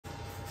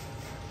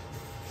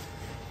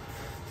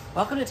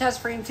Welcome to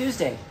Test Frame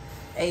Tuesday,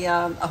 a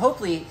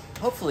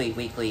hopefully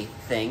weekly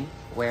thing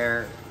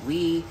where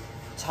we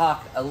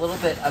talk a little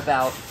bit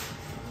about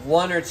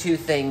one or two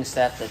things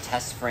that the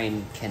test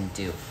frame can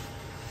do.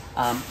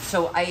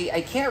 So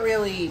I can't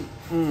really,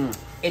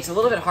 it's a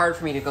little bit hard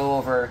for me to go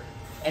over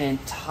an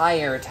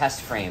entire test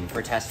frame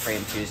for Test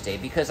Frame Tuesday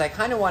because I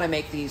kind of want to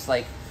make these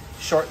like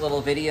short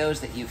little videos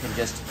that you can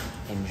just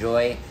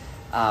enjoy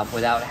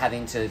without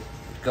having to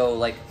go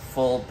like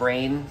full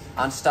brain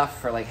on stuff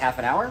for like half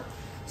an hour.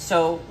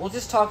 So we'll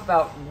just talk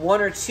about one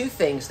or two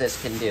things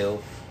this can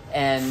do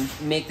and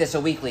make this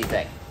a weekly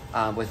thing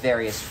with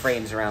various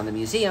frames around the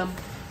museum.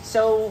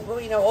 So,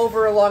 you know,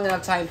 over a long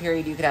enough time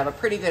period, you can have a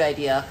pretty good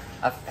idea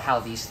of how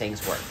these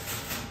things work.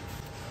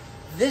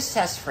 This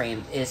test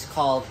frame is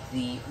called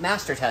the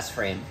master test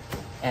frame,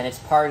 and it's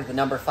part of the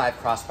number 5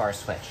 crossbar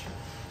switch.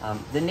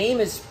 The name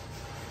is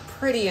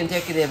pretty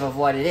indicative of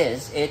what it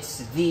is.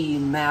 It's the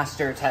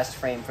master test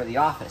frame for the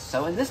office.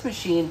 So in this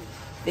machine,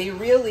 they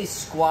really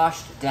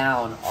squashed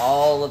down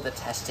all of the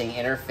testing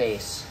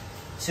interface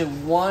to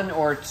one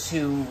or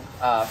two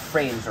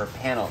frames or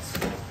panels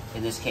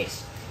in this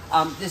case.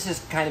 This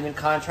is kind of in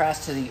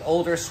contrast to the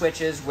older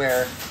switches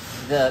where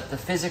the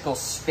physical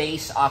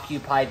space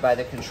occupied by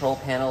the control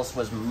panels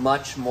was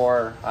much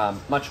more,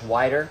 much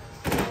wider.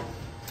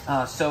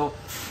 So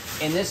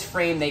in this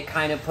frame, they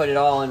kind of put it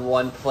all in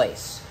one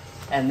place.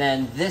 And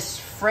then this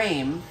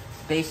frame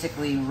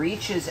basically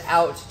reaches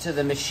out to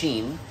the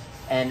machine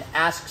and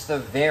asks the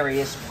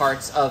various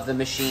parts of the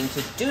machine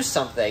to do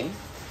something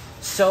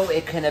so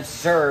it can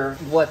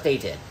observe what they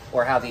did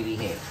or how they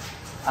behave.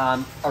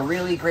 A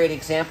really great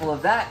example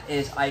of that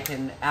is I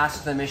can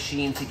ask the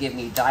machine to give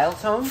me dial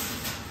tone.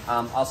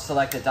 I'll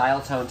select a dial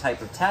tone type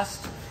of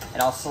test,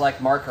 and I'll select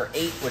marker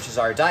 8, which is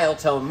our dial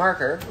tone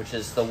marker, which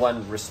is the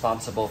one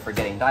responsible for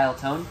getting dial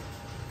tone.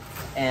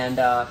 And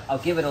I'll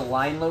give it a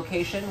line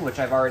location, which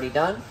I've already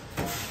done,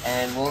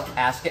 and we'll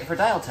ask it for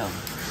dial tone.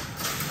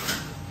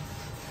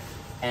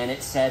 And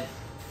it said,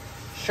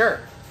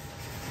 sure.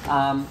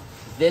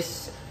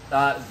 These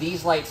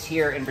lights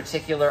here in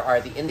particular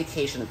are the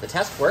indication that the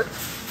test worked.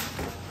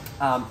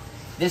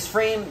 This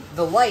frame,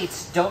 the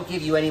lights don't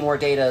give you any more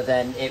data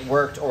than it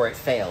worked or it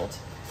failed.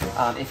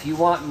 If you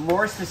want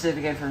more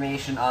specific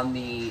information on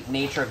the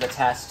nature of the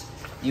test,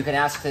 you can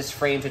ask this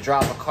frame to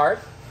drop a card,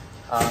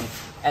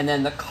 and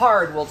then the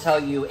card will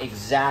tell you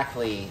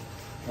exactly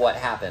what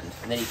happened.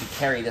 And then you can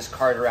carry this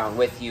card around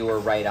with you or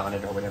write on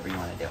it or whatever you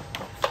want to do.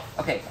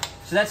 Okay,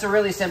 so that's a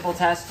really simple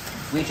test.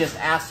 We just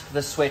asked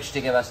the switch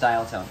to give us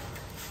dial tone.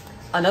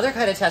 Another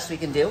kind of test we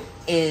can do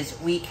is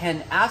we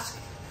can ask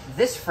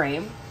this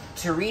frame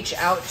to reach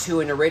out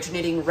to an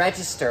originating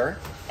register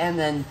and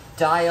then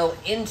dial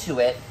into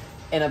it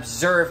and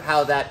observe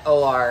how that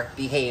OR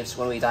behaves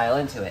when we dial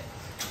into it.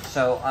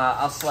 So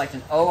I'll select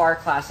an OR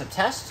class of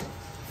test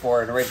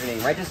for an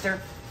originating register.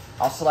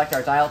 I'll select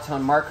our dial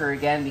tone marker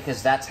again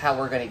because that's how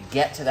we're going to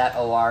get to that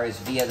OR is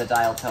via the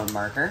dial tone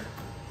marker.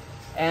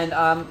 And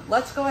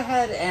let's go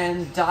ahead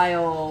and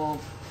dial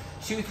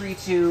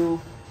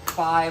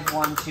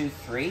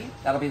 232-5123.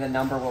 That'll be the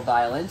number we'll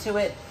dial into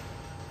it.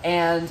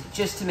 And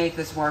just to make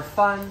this more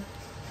fun,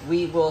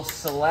 we will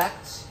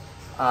select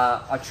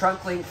a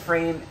trunk link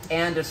frame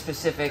and a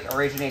specific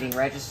originating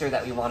register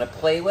that we want to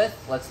play with.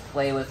 Let's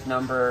play with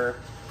number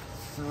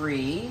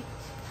 3.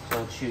 So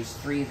we'll choose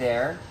 3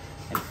 there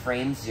and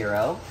frame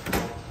 0.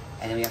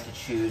 And then we have to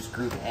choose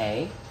group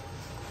A.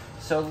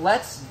 So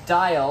let's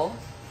dial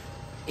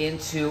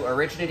into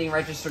originating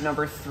register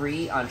number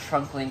 3 on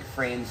trunk link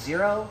frame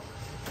 0.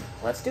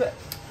 Let's do it.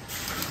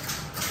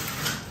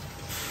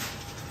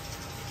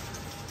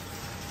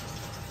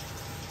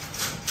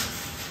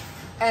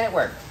 And it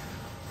worked.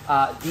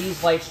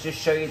 These lights just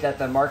show you that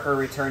the marker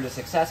returned a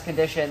success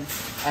condition,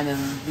 and then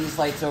these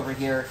lights over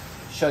here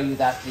show you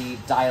that the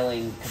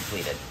dialing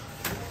completed.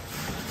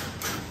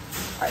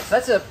 All right, so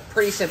that's a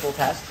pretty simple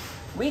test.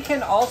 We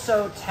can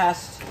also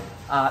test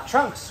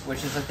trunks,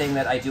 which is a thing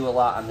that I do a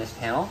lot on this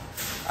panel.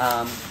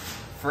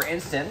 For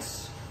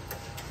instance,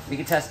 we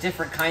can test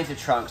different kinds of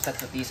trunks. That's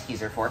what these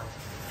keys are for.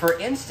 For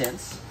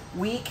instance,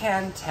 we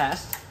can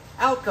test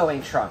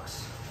outgoing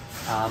trunks.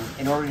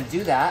 In order to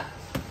do that,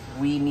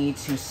 we need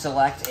to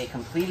select a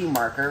completing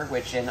marker,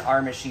 which in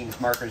our machine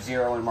is marker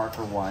 0 and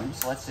marker 1.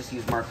 So let's just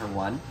use marker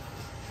 1.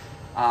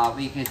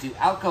 We can do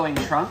outgoing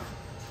trunk,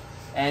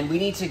 and we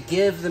need to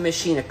give the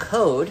machine a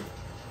code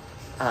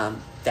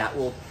that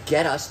will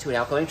get us to an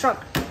outgoing trunk.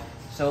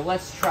 So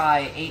let's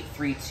try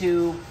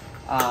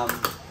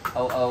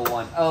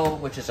 832-0010,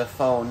 which is a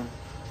phone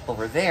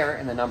over there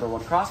in the number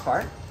 1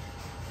 crossbar.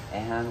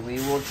 And we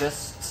will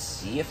just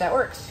see if that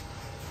works.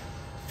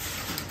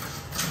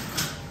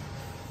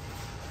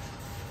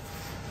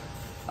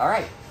 All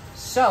right,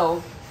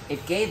 so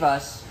it gave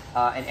us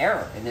an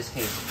error, in this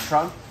case,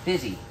 trunk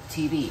busy,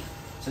 TB.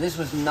 So this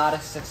was not a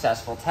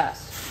successful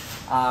test.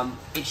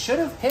 It should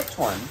have picked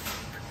one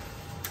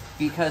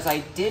because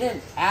I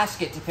didn't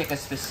ask it to pick a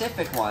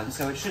specific one,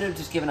 so it should have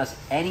just given us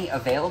any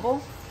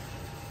available.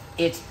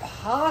 It's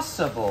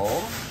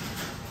possible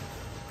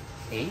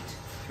 8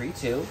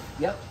 832.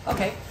 Yep.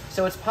 Okay.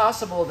 So it's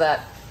possible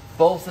that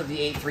both of the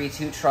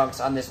 832 trunks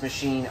on this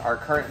machine are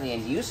currently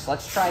in use.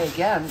 Let's try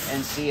again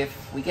and see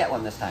if we get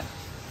one this time.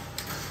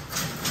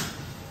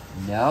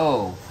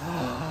 No.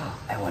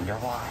 I wonder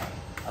why.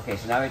 Okay,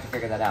 so now we have to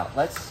figure that out.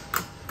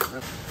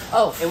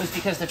 Oh, it was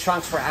because the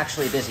trunks were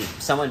actually busy.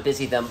 Someone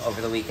busied them over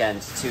the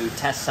weekend to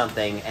test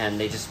something, and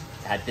they just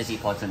had busy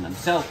plugs in them.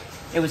 So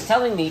it was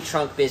telling me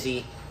trunk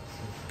busy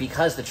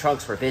because the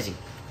trunks were busy.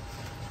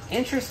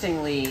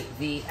 Interestingly,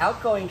 the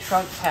outgoing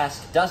trunk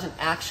test doesn't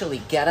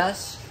actually get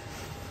us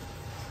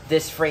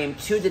this frame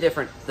to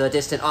the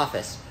distant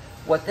office.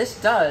 What this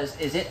does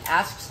is it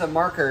asks the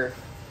marker,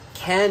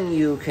 can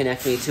you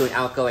connect me to an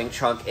outgoing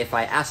trunk if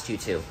I asked you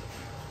to?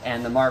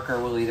 And the marker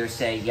will either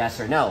say yes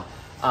or no.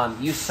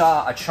 You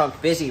saw a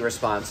trunk busy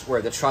response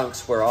where the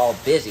trunks were all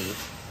busy,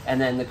 and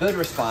then the good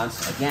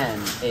response,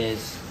 again,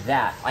 is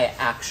that I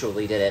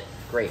actually did it.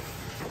 Great.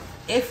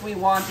 If we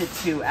wanted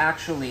to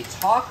actually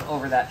talk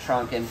over that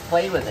trunk and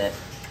play with it,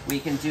 we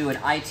can do an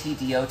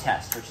ITDO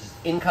test, which is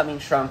incoming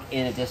trunk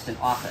in a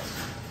distant office.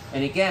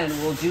 And again,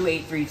 we'll do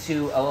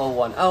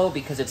 832-0010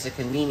 because it's a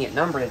convenient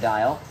number to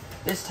dial.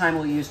 This time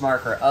we'll use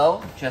marker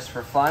O just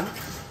for fun.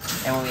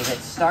 And when we hit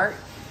start,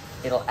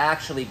 it'll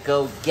actually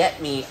go get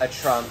me a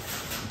trunk,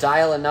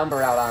 dial a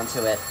number out onto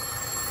it,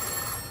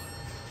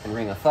 and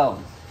ring a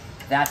phone.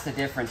 That's the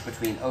difference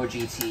between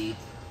OGT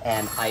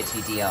and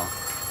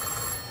ITDO.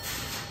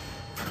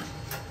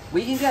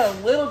 We can get a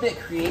little bit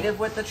creative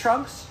with the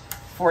trunks.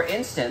 For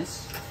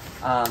instance,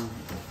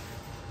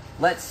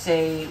 let's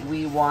say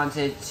we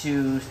wanted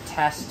to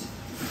test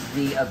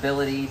the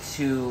ability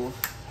to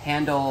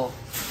handle,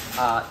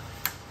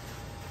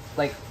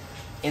 like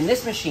in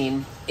this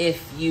machine,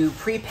 if you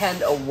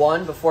prepend a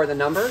 1 before the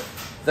number,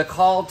 the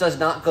call does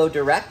not go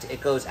direct. It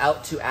goes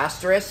out to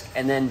asterisk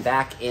and then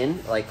back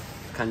in, like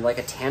kind of like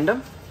a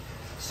tandem.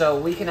 So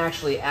we can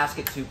actually ask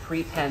it to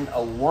prepend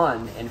a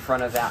 1 in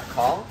front of that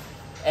call.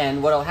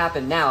 And what will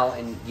happen now,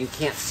 and you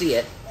can't see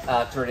it,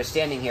 because we're just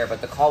standing here,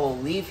 but the call will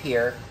leave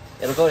here.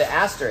 It'll go to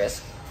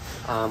asterisk,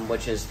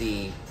 which is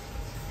the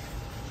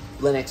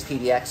Linux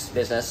PBX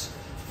business,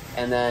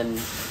 and then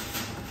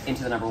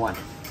into the number 1.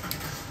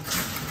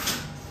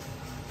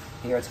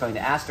 Here it's going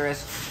to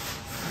asterisk.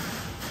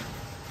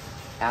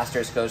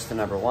 Asterisk goes to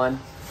number 1.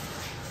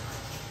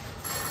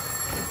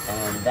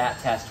 And that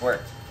test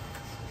worked.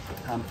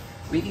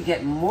 We could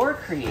get more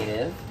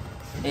creative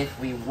if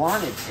we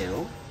wanted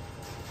to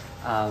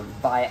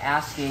by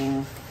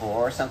asking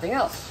for something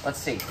else. Let's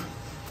see.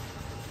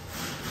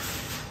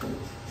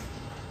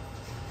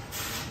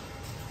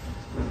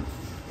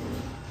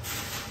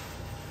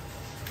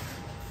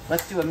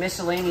 Let's do a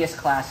miscellaneous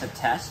class of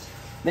test.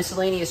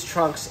 Miscellaneous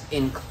trunks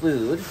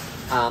include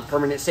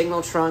permanent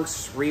signal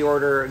trunks,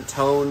 reorder,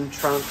 tone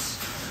trunks,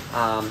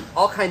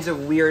 all kinds of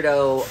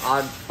weirdo,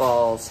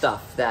 oddball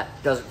stuff that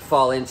doesn't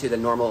fall into the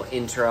normal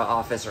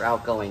intra-office or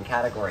outgoing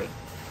category.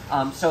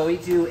 So we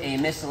do a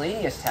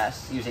miscellaneous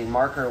test using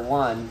marker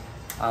 1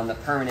 on the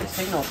permanent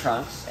signal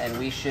trunks, and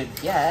we should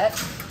get,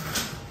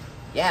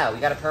 yeah, we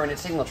got a permanent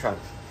signal trunk.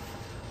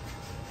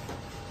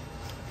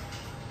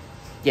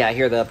 Yeah, I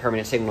hear the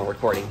permanent signal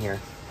recording here.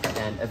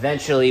 And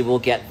eventually we'll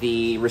get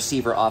the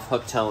receiver off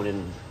hook tone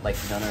in like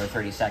another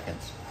 30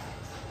 seconds.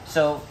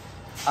 So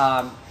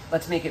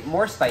let's make it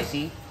more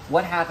spicy.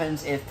 What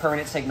happens if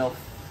permanent signal,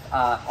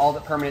 all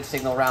the permanent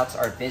signal routes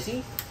are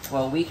busy?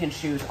 Well, we can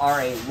choose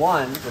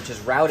RA1, which is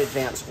route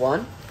advance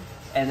 1,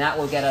 and that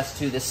will get us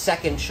to the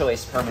second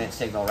choice permanent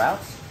signal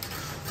routes,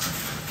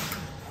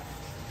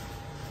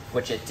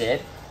 which it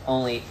did,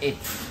 only it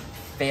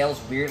fails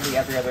weirdly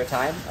every other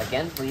time.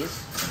 Again,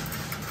 please.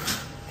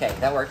 Okay,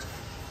 that worked.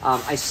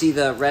 I see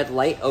the red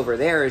light over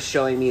there is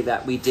showing me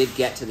that we did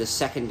get to the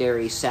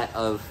secondary set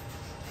of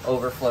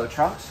overflow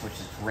trunks, which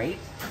is great.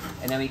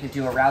 And then we could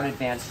do a route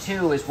advance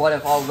 2 is what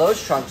if all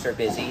those trunks are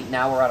busy?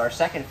 Now we're on our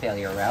second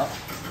failure route.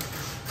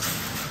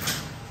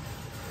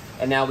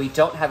 And now we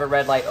don't have a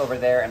red light over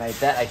there, and I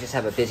bet I just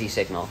have a busy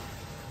signal.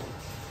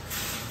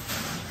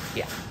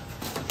 Yeah.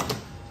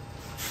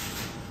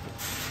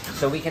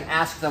 So we can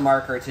ask the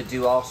marker to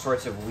do all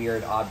sorts of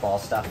weird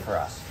oddball stuff for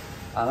us.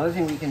 Another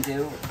thing we can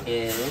do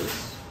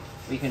is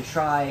we can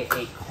try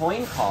a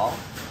coin call.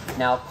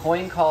 Now,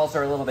 coin calls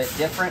are a little bit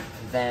different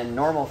than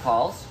normal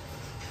calls.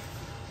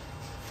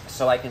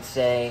 So I can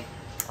say,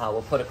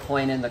 we'll put a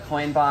coin in the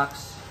coin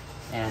box,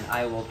 and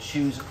I will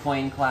choose a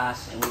coin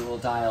class, and we will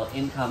dial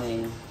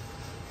incoming,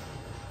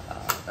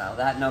 dial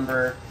that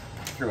number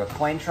through a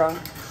coin trunk.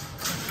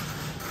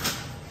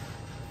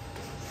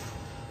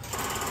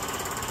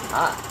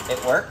 Ah,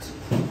 it worked.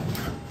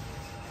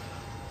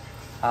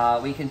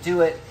 We can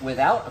do it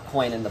without a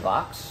coin in the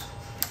box.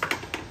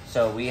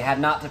 So we had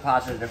not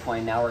deposited a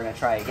coin, now we're going to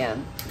try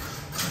again.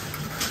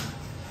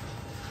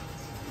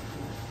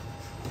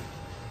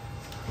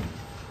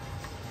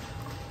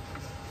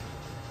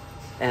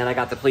 And I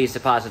got the please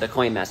deposit a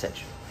coin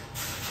message.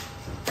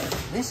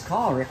 This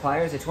call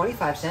requires a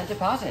 25-cent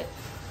deposit.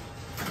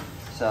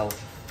 So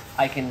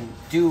I can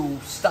do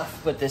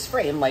stuff with this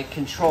frame, like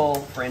control,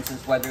 for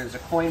instance, whether there's a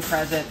coin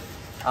present,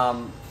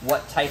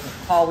 what type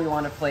of call we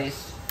want to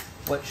place,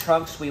 what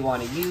trunks we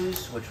want to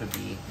use, which would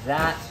be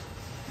that,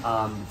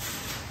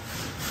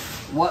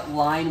 what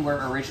line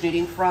we're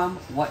originating from,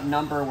 what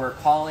number we're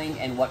calling,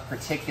 and what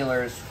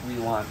particulars we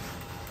want,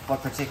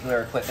 what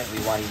particular equipment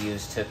we want to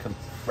use to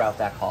route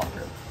that call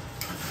through.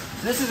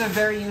 So this is a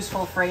very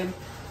useful frame.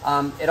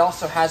 It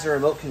also has a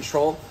remote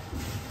control,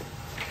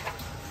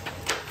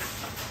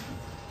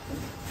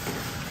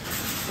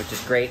 which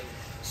is great.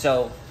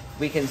 So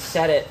we can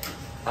set it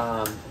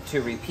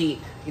to repeat.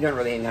 You don't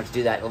really even have to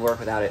do that, it'll work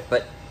without it,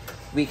 but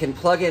we can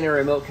plug in a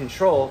remote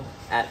control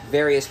at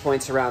various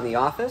points around the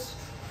office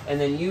and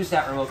then use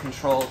that remote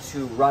control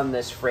to run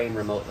this frame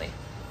remotely.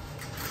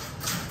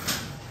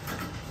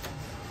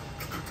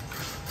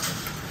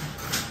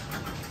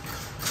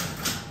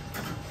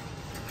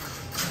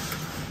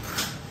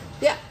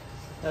 Yeah,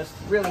 that's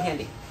really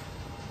handy.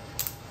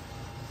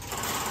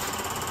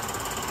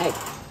 Hey,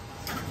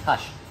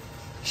 hush.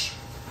 Shh.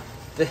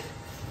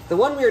 The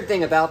one weird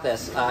thing about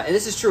this, and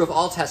this is true of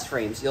all test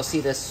frames, you'll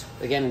see this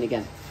again and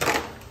again,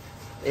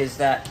 is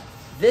that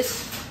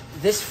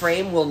this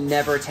frame will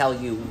never tell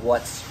you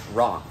what's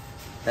wrong.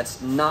 That's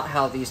not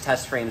how these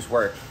test frames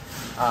work.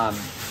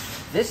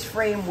 This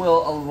frame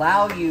will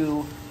allow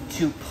you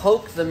to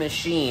poke the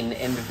machine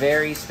in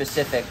very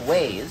specific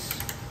ways,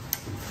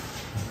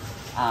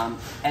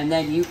 and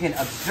then you can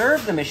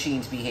observe the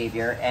machine's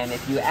behavior, and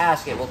if you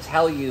ask, it will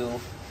tell you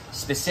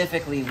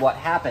specifically what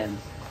happened,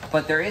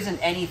 but there isn't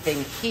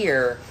anything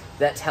here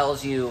that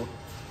tells you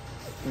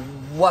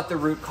what the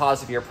root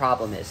cause of your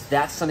problem is.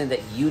 That's something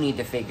that you need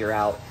to figure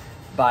out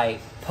by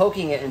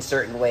poking it in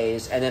certain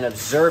ways and then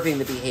observing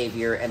the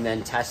behavior and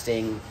then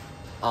testing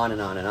on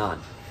and on and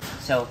on.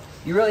 So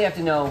you really have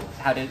to know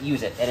how to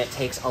use it, and it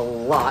takes a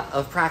lot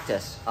of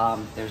practice.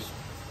 There's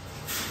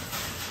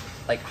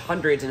like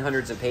hundreds and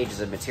hundreds of pages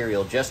of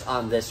material just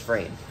on this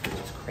frame, which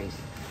is crazy.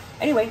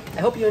 Anyway, I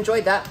hope you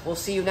enjoyed that. We'll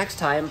see you next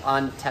time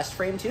on Test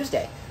Frame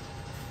Tuesday.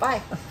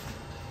 Bye.